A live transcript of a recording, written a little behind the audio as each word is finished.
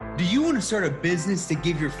Do you want to start a business to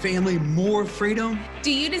give your family more freedom?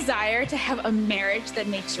 Do you desire to have a marriage that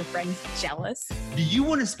makes your friends jealous? Do you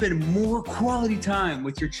want to spend more quality time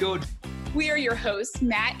with your children? We are your hosts,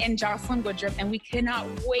 Matt and Jocelyn Woodruff, and we cannot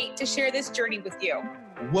wait to share this journey with you.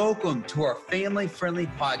 Welcome to our family-friendly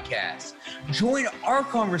podcast. Join our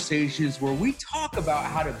conversations where we talk about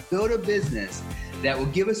how to build a business that will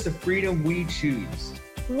give us the freedom we choose.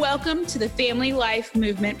 Welcome to the Family Life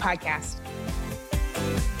Movement Podcast.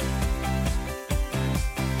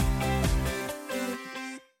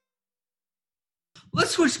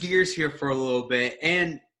 Let's switch gears here for a little bit.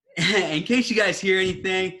 And in case you guys hear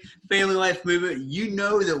anything, Family Life Movement, you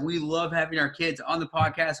know that we love having our kids on the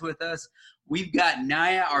podcast with us. We've got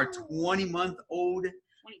Naya, our 20-month-old.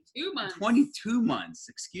 22 months,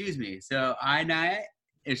 excuse me. So, hi, Naya.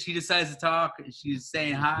 If she decides to talk, she's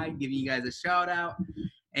saying hi, giving you guys a shout out.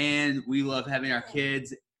 And we love having our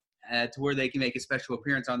kids to where they can make a special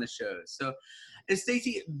appearance on the show. So,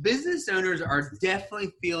 Stacey, business owners are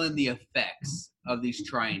definitely feeling the effects of these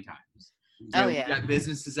trying times. We've got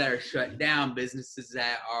businesses that are shut down, businesses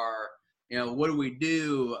that are, what do we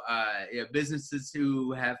do? Businesses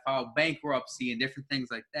who have filed bankruptcy and different things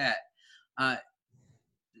like that.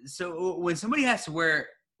 So when somebody has to wear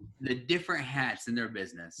the different hats in their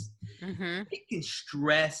business, it can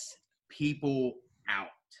stress people out.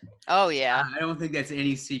 Oh, yeah. I don't think that's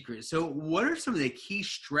any secret. So what are some of the key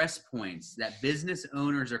stress points that business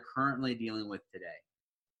owners are currently dealing with today?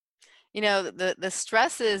 The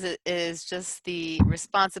stress is just the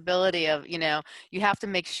responsibility of, you have to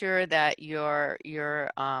make sure that your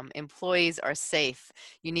employees are safe.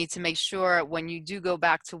 You need to make sure when you do go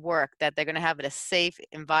back to work that they're going to have a safe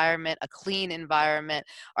environment, a clean environment.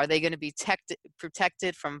 Are they going to be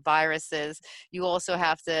protected from viruses? You also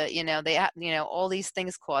have to, all these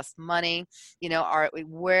things cost money.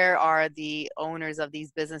 Where are the owners of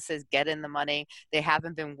these businesses getting the money? They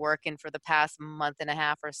haven't been working for the past month and a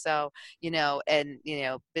half or so.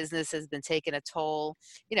 Business has been taking a toll,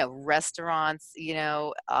 restaurants,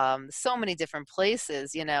 so many different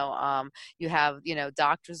places, you have,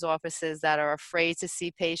 doctor's offices that are afraid to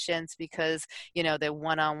see patients because, they're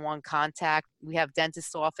one-on-one contact. We have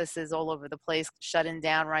dentist offices all over the place shutting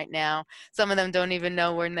down right now. Some of them don't even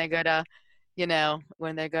know when they're going to,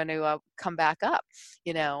 come back up,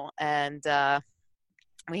 and,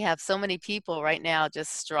 we have so many people right now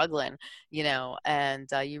just struggling, and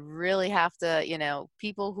you really have to,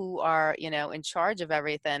 people who are, in charge of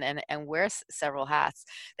everything and wear several hats,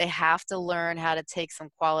 they have to learn how to take some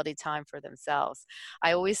quality time for themselves.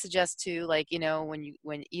 I always suggest to,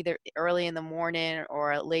 when either early in the morning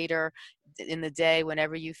or later in the day,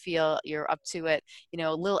 whenever you feel you're up to it,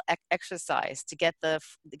 a little exercise to get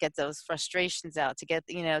those frustrations out, to get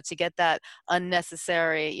that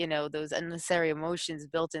unnecessary, those unnecessary emotions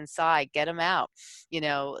built inside, get them out.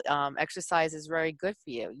 Exercise is very good for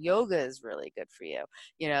you. Yoga is really good for you.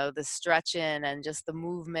 The stretching and just the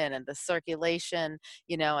movement and the circulation,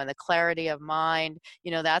 and the clarity of mind,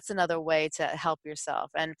 that's another way to help yourself.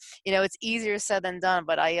 And, it's easier said than done,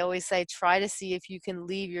 but I always say, try to see if you can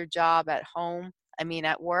leave your job at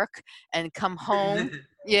work and come home.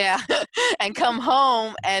 And come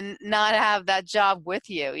home and not have that job with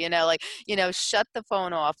you, shut the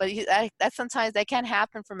phone off. But that sometimes that can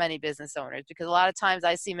happen for many business owners, because a lot of times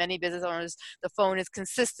I see many business owners, the phone is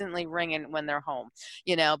consistently ringing when they're home,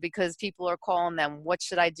 because people are calling them, what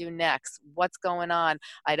should I do next? What's going on?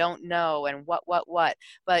 I don't know. And what,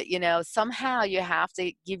 but somehow you have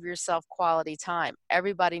to give yourself quality time.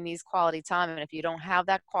 Everybody needs quality time. And if you don't have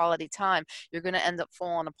that quality time, you're going to end up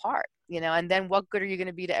falling apart. And then what good are you going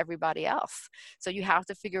to be to everybody else? So you have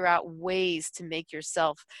to figure out ways to make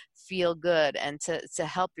yourself feel good and to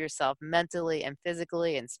help yourself mentally and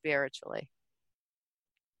physically and spiritually.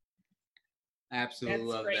 Absolutely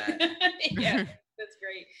love great. that. Yeah, that's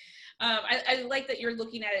great. I like that you're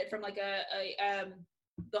looking at it from like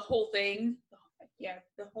the whole thing. Yeah,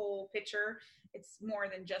 the whole picture. It's more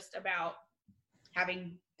than just about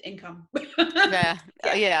having income.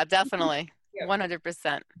 Yeah, definitely. Yeah.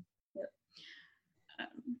 100%.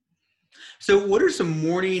 So what are some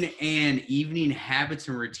morning and evening habits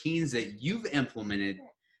and routines that you've implemented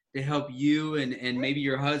to help you and maybe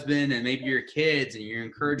your husband and maybe your kids, and you're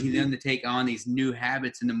encouraging them to take on these new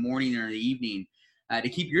habits in the morning or the evening to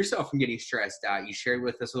keep yourself from getting stressed out? You shared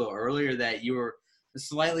with us a little earlier that you were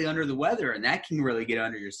slightly under the weather, and that can really get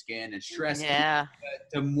under your skin and stress to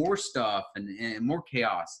more stuff and more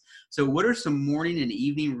chaos. So what are some morning and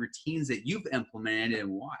evening routines that you've implemented, and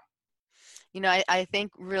why? I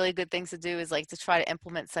think really good things to do is like to try to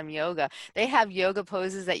implement some yoga. They have yoga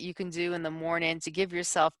poses that you can do in the morning to give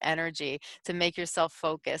yourself energy, to make yourself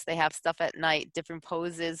focus. They have stuff at night, different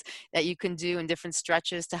poses that you can do and different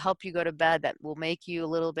stretches to help you go to bed that will make you a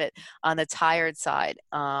little bit on the tired side.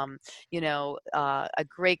 A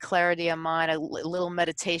great clarity of mind, a little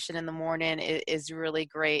meditation in the morning is really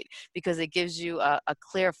great because it gives you a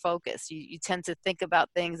clear focus. You tend to think about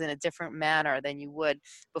things in a different manner than you would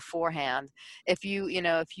beforehand. If you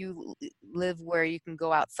live where you can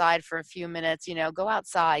go outside for a few minutes, go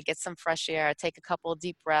outside, get some fresh air, take a couple of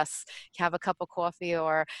deep breaths, have a cup of coffee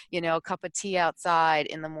or, a cup of tea outside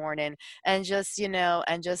in the morning and just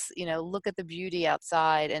look at the beauty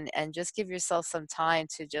outside and just give yourself some time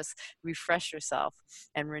to just refresh yourself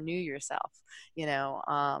and renew yourself.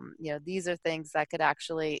 These are things that could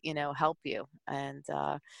actually, help you. And,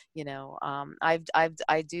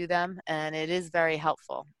 I do them and it is very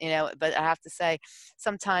helpful, but I have to say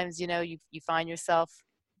sometimes, you find yourself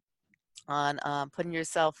on putting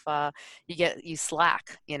yourself you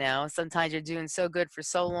slack. Sometimes you're doing so good for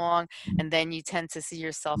so long and then you tend to see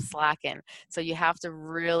yourself slacking, so you have to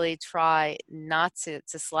really try not to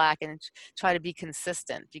slack and try to be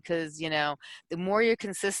consistent, because the more you're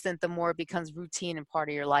consistent, the more it becomes routine and part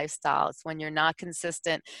of your lifestyle. It's when you're not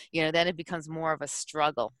consistent, then it becomes more of a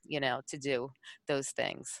struggle, to do those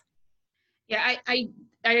things. Yeah, I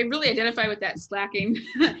really identify with that slacking.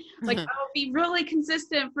 Like I'll be really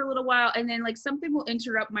consistent for a little while and then like something will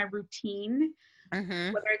interrupt my routine,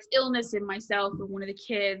 whether it's illness in myself or one of the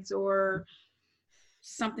kids or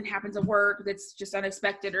something happens at work that's just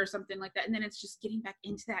unexpected or something like that. And then it's just getting back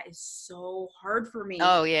into that is so hard for me.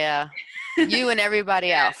 Oh yeah. You and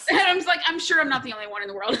everybody else. And I'm just like, I'm sure I'm not the only one in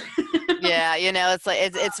the world. Yeah. It's like,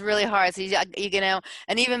 it's really hard. So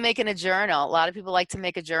and even making a journal, a lot of people like to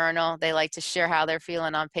make a journal. They like to share how they're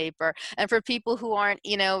feeling on paper. And for people who aren't,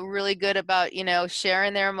 really good about,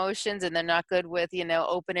 sharing their emotions and they're not good with,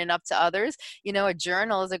 opening up to others, a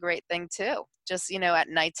journal is a great thing too. Just, at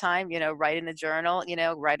nighttime, write in a journal,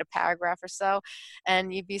 write a paragraph or so,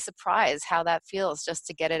 and you'd be surprised how that feels just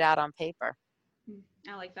to get it out on paper.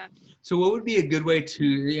 I like that. So what would be a good way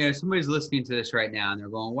to, somebody's listening to this right now and they're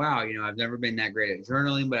going, wow, I've never been that great at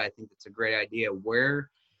journaling, but I think it's a great idea. Where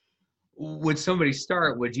would somebody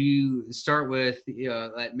start? Would you start with,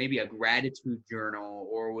 like maybe a gratitude journal,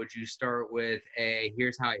 or would you start with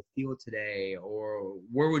here's how I feel today, or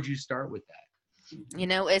where would you start with that?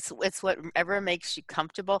 It's whatever makes you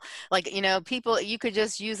comfortable. Like, people, you could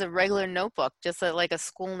just use a regular notebook, just like a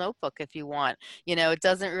school notebook if you want. It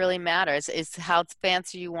doesn't really matter. It's how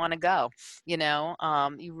fancy you want to go. You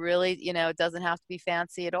really, it doesn't have to be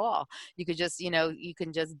fancy at all. You could just, you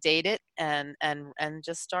can just date it and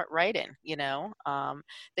just start writing,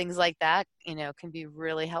 things like that, can be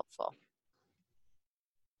really helpful.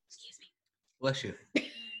 Excuse me. Bless you.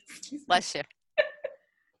 Bless you.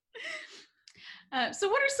 So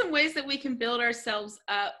what are some ways that we can build ourselves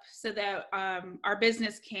up so that our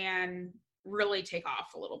business can really take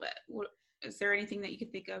off a little bit? Is there anything that you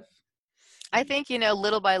could think of? I think,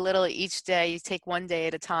 little by little each day, you take one day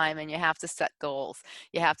at a time and you have to set goals.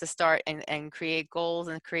 You have to start and create goals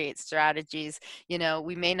and create strategies.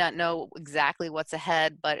 We may not know exactly what's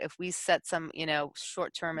ahead, but if we set some,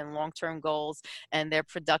 short-term and long-term goals, and they're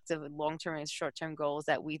productive long-term and short-term goals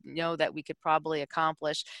that we know that we could probably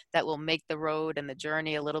accomplish, that will make the road and the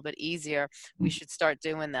journey a little bit easier, we should start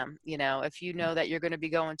doing them. If you know that you're going to be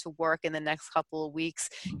going to work in the next couple of weeks,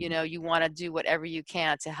 you want to do whatever you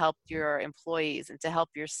can to help your employees and to help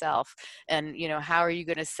yourself. And how are you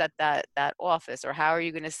going to set that office, or how are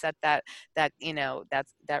you going to set that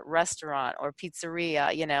restaurant or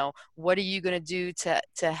pizzeria? What are you going to do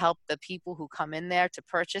to help the people who come in there to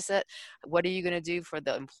purchase it? What are you going to do for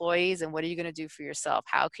the employees, and what are you going to do for yourself?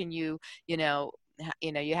 How can you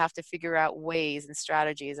you have to figure out ways and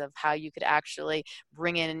strategies of how you could actually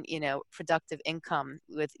bring in, productive income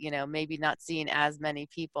with, maybe not seeing as many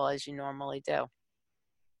people as you normally do.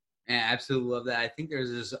 I absolutely love that. I think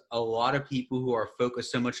there's a lot of people who are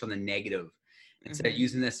focused so much on the negative instead of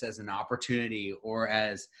using this as an opportunity, or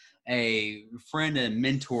as a friend and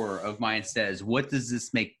mentor of mine says, what does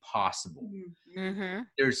this make possible?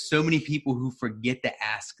 There's so many people who forget to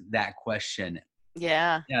ask that question.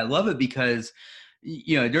 Yeah, I love it because,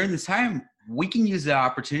 during this time, we can use the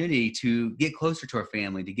opportunity to get closer to our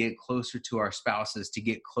family, to get closer to our spouses, to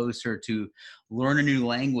get closer to learn a new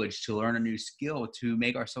language, to learn a new skill, to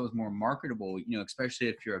make ourselves more marketable, especially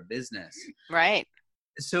if you're a business. Right.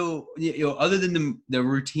 So, other than the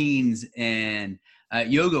routines and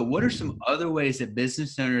yoga, what are some other ways that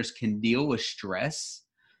business owners can deal with stress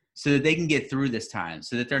so that they can get through this time,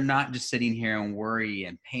 so that they're not just sitting here and worry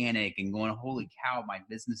and panic and going, holy cow, my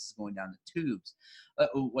business is going down the tubes.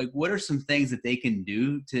 Like, what are some things that they can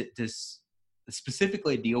do to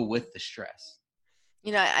specifically deal with the stress?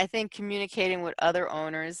 I think communicating with other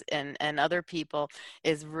owners and other people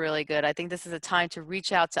is really good. I think this is a time to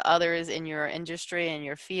reach out to others in your industry and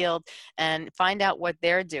your field and find out what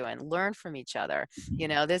they're doing. Learn from each other.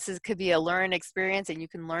 Could be a learned experience, and you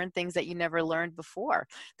can learn things that you never learned before,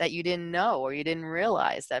 that you didn't know or you didn't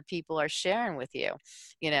realize that people are sharing with you.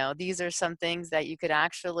 These are some things that you could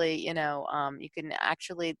actually, it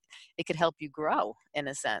could help you grow in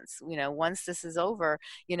a sense. Once this is over,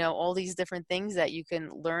 all these different things that you can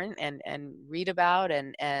learn and read about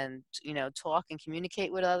and talk and communicate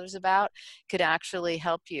with others about could actually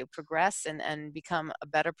help you progress and become a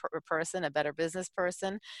better person, a better business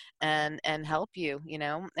person, and help you,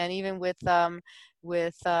 and even with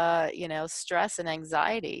stress and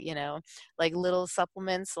anxiety, like little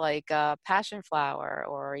supplements like passion flower,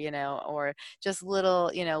 or just little,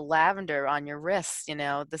 lavender on your wrists.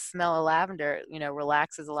 The smell of lavender,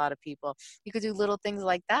 relaxes a lot of people. You could do little things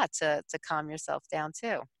like that to calm yourself down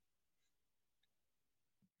too.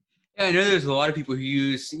 Yeah, I know there's a lot of people who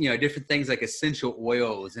use, different things like essential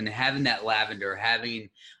oils, and having that lavender, I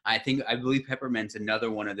believe peppermint's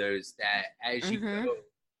another one of those that as you Mm-hmm. go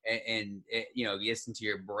and it, gets into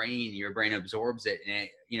your brain absorbs it, and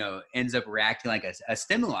it, ends up reacting like a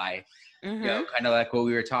stimuli, Mm-hmm. kind of like what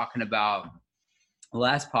we were talking about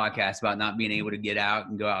last podcast about not being able to get out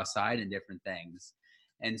and go outside and different things.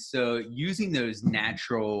 And so using those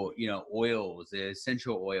natural, oils, the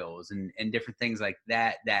essential oils and different things like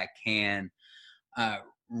that can uh,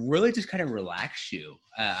 really just kind of relax you.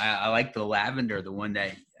 I like the lavender, the one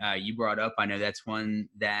that you brought up. I know that's one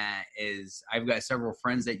that I've got several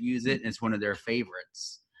friends that use it, and it's one of their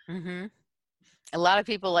favorites. Mm-hmm. A lot of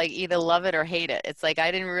people like either love it or hate it. It's like,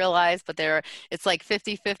 I didn't realize, but it's like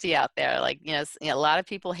 50-50 out there. Like, a lot of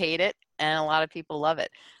people hate it and a lot of people love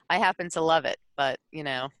it. I happen to love it, but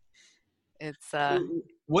it's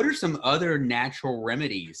What are some other natural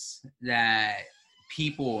remedies that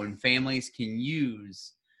people and families can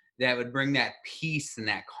use that would bring that peace and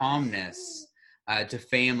that calmness to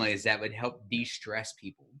families, that would help de-stress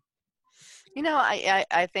people?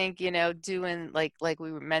 I think, doing like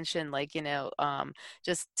we mentioned, like,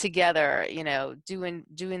 just together,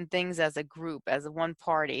 doing things as a group, as a one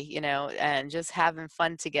party, and just having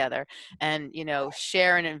fun together, and,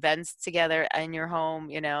 sharing events together in your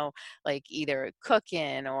home, like either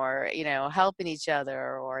cooking or, helping each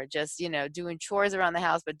other, or just, doing chores around the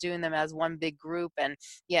house, but doing them as one big group. And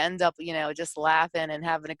you end up, just laughing and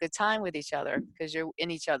having a good time with each other because you're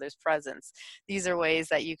in each other's presence. These are ways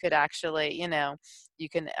that you could actually, you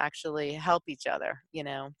can actually help each other.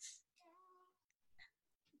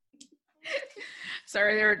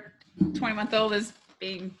 Sorry, their 20-month-old is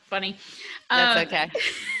being funny. That's okay.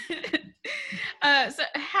 So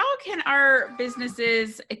how can our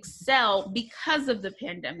businesses excel because of the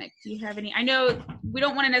pandemic? Do you have any? I know we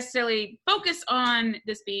don't want to necessarily focus on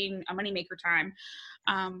this being a moneymaker time,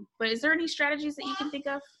 but is there any strategies that you can think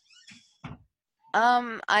of?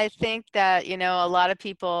 I think that, a lot of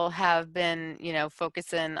people have been,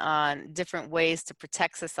 focusing on different ways to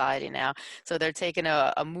protect society now. So they're taking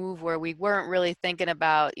a move where we weren't really thinking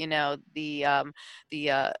about, the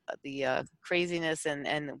craziness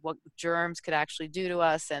and what germs could actually do to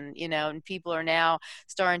us. And people are now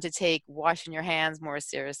starting to take washing your hands more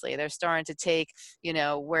seriously. They're starting to take,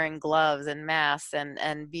 wearing gloves and masks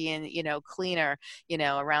and being, cleaner,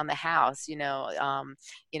 around the house,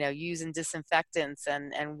 using disinfectants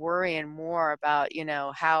and worrying more about,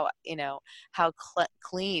 how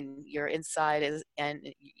clean your inside is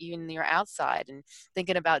and even your outside, and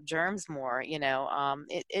thinking about germs more.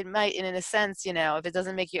 It might, in a sense, if it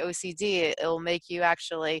doesn't make you OCD, it'll make you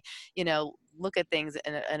actually, look at things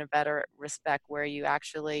in a better respect, where you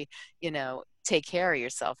actually, take care of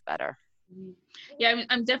yourself better. Yeah,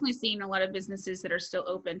 I'm definitely seeing a lot of businesses that are still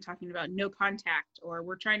open talking about no contact, or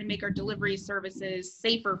we're trying to make our delivery services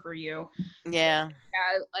safer for you. Yeah.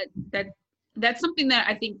 That's something that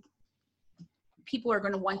I think people are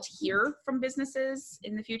going to want to hear from businesses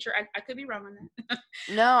in the future. I could be wrong on that.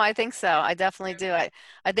 No, I think so. I definitely do.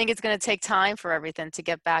 I think it's going to take time for everything to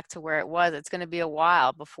get back to where it was. It's going to be a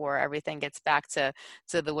while before everything gets back to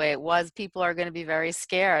the way it was. People are going to be very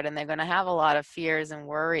scared, and they're going to have a lot of fears and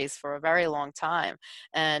worries for a very long time.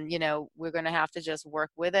 And, we're going to have to just work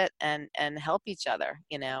with it and help each other,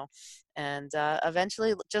 and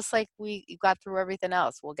eventually, just like we got through everything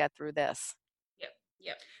else, we'll get through this.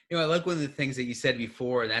 Yep. I like one of the things that you said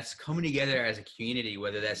before, that's coming together as a community,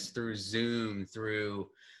 whether that's through Zoom, through,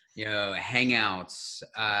 hangouts,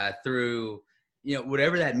 through,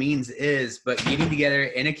 whatever that means is, but getting together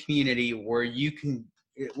in a community where you can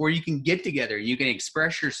get together, you can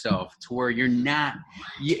express yourself to where you're not,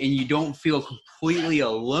 and you don't feel completely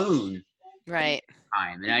alone Right.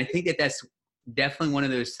 time. And I think that that's definitely one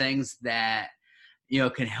of those things that,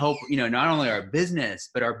 can help, not only our business,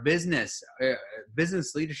 but our business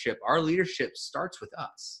leadership. Our leadership starts with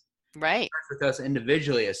us. Right. It starts with us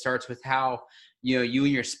individually. It starts with how, you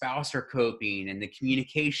and your spouse are coping, and the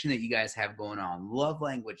communication that you guys have going on, love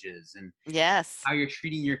languages, and Yes. how you're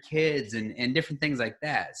treating your kids, and different things like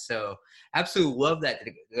that. So absolutely love that,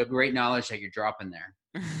 the great knowledge that you're dropping there.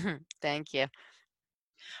 Thank you.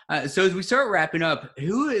 So as we start wrapping up,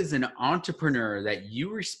 who is an entrepreneur that you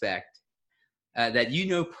respect, that you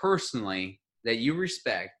know personally, that you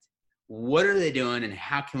respect? What are they doing, and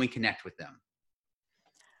how can we connect with them?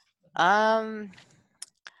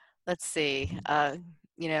 Let's see.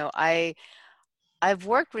 I've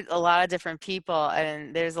worked with a lot of different people,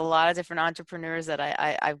 and there's a lot of different entrepreneurs that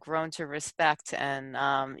I've grown to respect. And,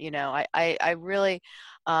 I really,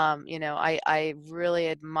 I really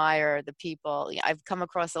admire the people. I've come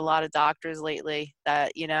across a lot of doctors lately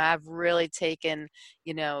that, have really taken,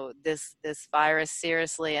 this virus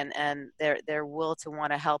seriously, and their will to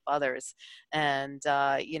want to help others. And,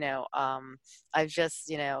 I've just,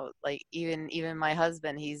 like even my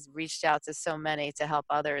husband, he's reached out to so many to help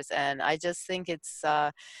others. And I just think it's,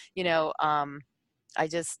 you know, I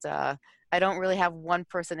just, I don't really have one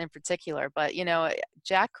person in particular, but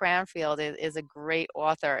Jack Cranfield is a great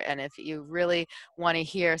author. And if you really want to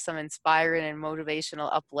hear some inspiring and motivational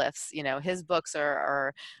uplifts, his books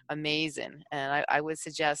are amazing. And I would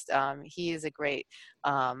suggest he is a great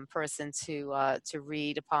person to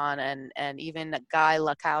read upon. And even Guy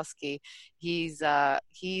Lakowski, he's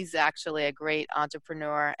actually a great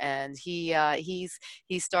entrepreneur, and he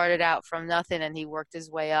started out from nothing and he worked his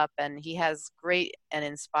way up, and he has great and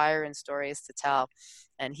inspiring stories to tell,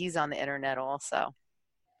 and he's on the internet also.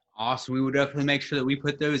 Awesome. We will definitely make sure that we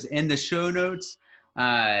put those in the show notes.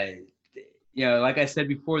 Like I said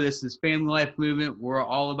before, this is Family Life Movement. We're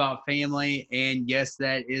all about family. And yes,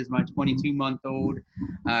 that is my 22-month-old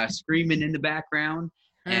screaming in the background.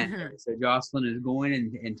 And so Jocelyn is going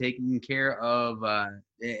and taking care of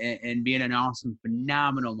and being an awesome,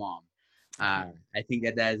 phenomenal mom. I think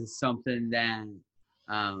that is something that,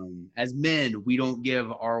 as men, we don't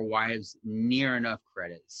give our wives near enough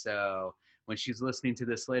credit. So when she's listening to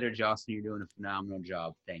this later, Jocelyn, you're doing a phenomenal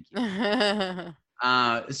job. Thank you.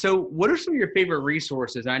 So what are some of your favorite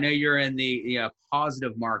resources? I know you're in the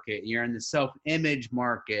positive market. You're in the self-image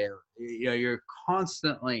market. You're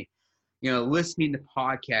constantly, listening to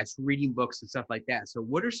podcasts, reading books and stuff like that. So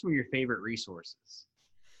what are some of your favorite resources?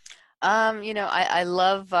 I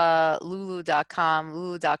love Lulu.com.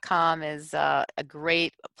 Lulu.com is a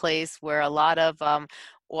great place where a lot of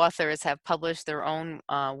authors have published their own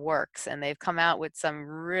works, and they've come out with some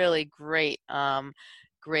really great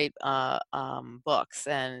books.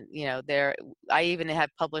 And I even have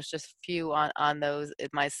published a few on those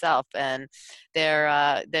myself, and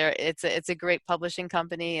it's a great publishing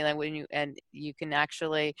company, and you can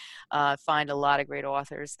actually find a lot of great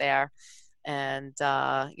authors there. And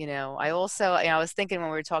I also, I was thinking when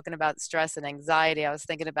we were talking about stress and anxiety, I was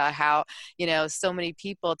thinking about how so many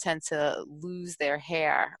people tend to lose their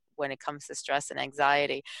hair when it comes to stress and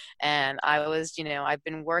anxiety. And I've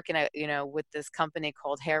been working with this company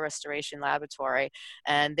called Hair Restoration Laboratory,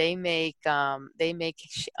 and they make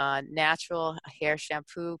natural hair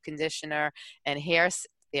shampoo, conditioner, and hair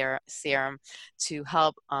serum to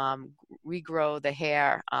help regrow the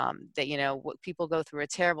hair. That people go through a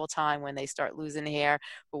terrible time when they start losing hair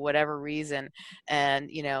for whatever reason, and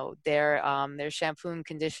their shampoo and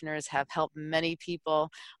conditioners have helped many people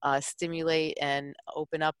stimulate and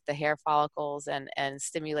open up the hair follicles and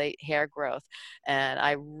stimulate hair growth. And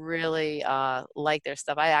I really like their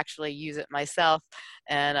stuff. I actually use it myself,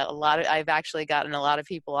 and I've actually gotten a lot of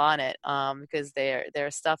people on it because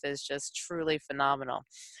their stuff is just truly phenomenal.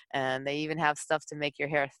 And they even have stuff to make your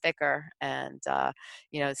hair thicker, and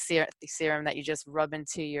serum that you just rub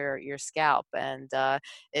into your scalp, and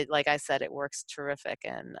it, like I said, it works terrific.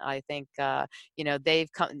 And I think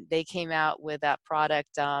they came out with that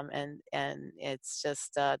product, and it's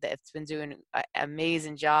just it's been doing an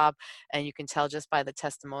amazing job, and you can tell just by the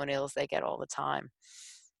testimonials they get all the time.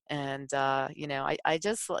 And you know, I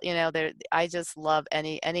just, you know, I just love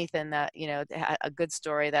anything that, you know, a good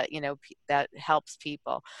story that, you know, that helps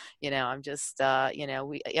people. You know, I'm just you know,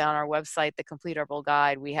 we on our website, The Complete Herbal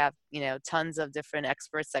Guide, we have, you know, tons of different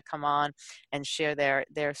experts that come on and share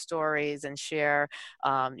their stories and share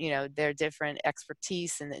you know, their different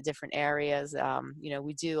expertise in the different areas. You know,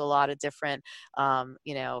 we do a lot of different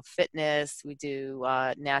you know, fitness, we do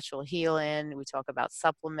natural healing, we talk about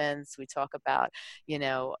supplements, we talk about, you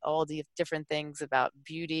know, all the different things about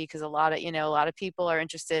beauty, because a lot of, you know, a lot of people are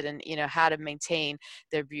interested in, you know, how to maintain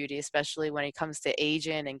their beauty, especially when it comes to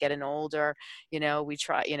aging and getting older. You know, we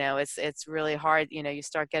try, you know, it's really hard, you know, you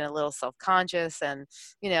start getting a little self-conscious, and,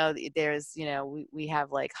 you know, there's, you know, we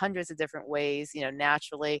have like hundreds of different ways, you know,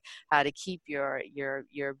 naturally how to keep your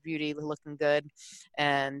beauty looking good.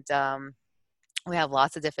 And we have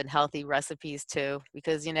lots of different healthy recipes too,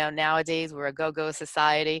 because, you know, nowadays we're a go-go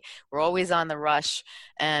society. We're always on the rush.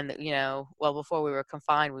 And, you know, well, before we were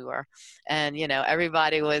confined, we were, and, you know,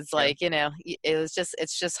 everybody was like, you know, it's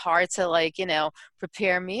just hard to, like, you know,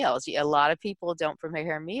 prepare meals. A lot of people don't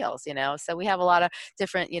prepare meals, you know, so we have a lot of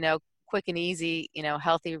different, you know, quick and easy, you know,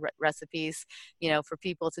 healthy recipes, you know, for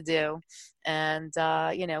people to do. And,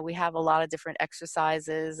 you know, we have a lot of different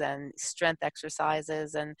exercises and strength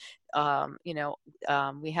exercises. And, you know,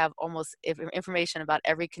 we have almost information about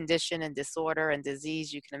every condition and disorder and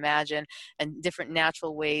disease you can imagine, and different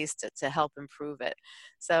natural ways to help improve it.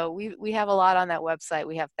 So we have a lot on that website.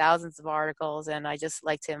 We have thousands of articles, and I just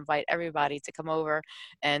like to invite everybody to come over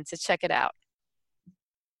and to check it out.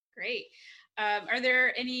 Great. Are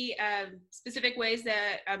there any specific ways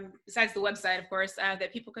that, besides the website, of course,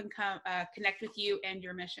 that people can come connect with you and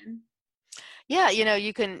your mission? Yeah, you know,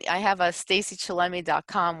 I have a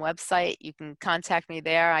stacychillemi.com website. You can contact me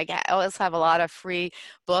there. I always have a lot of free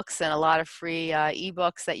books and a lot of free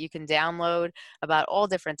ebooks that you can download about all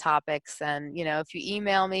different topics. And, you know, if you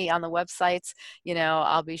email me on the websites, you know,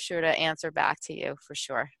 I'll be sure to answer back to you for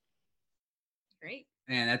sure. Great.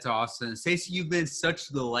 Man, that's awesome. Stacey, you've been such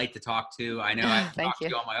a delight to talk to. I know I've talked to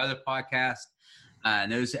you on my other podcast.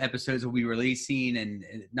 And those episodes will be releasing, and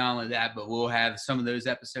not only that, but we'll have some of those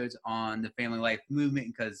episodes on the Family Life Movement,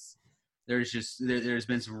 because there's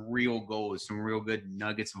been some real goals, some real good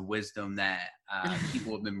nuggets of wisdom that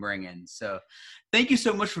people have been bringing. So thank you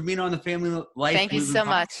so much for being on the Family Life Movement. Thank you so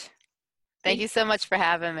much. Thank you so much for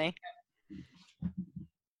having me.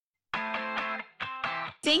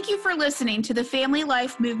 Thank you for listening to the Family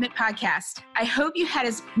Life Movement podcast. I hope you had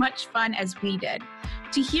as much fun as we did.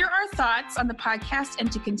 To hear our thoughts on the podcast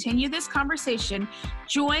and to continue this conversation,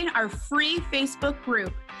 join our free Facebook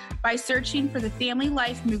group by searching for the Family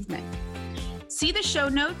Life Movement. See the show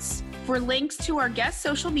notes for links to our guest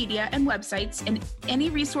social media and websites, and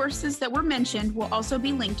any resources that were mentioned will also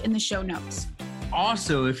be linked in the show notes.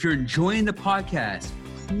 Also, if you're enjoying the podcast,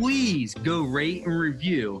 please go rate and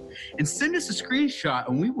review and send us a screenshot,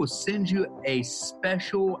 and we will send you a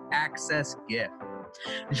special access gift.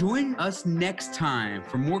 Join us next time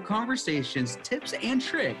for more conversations, tips, and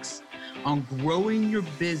tricks on growing your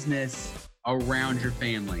business around your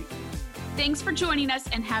family. Thanks for joining us,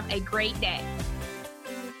 and have a great day.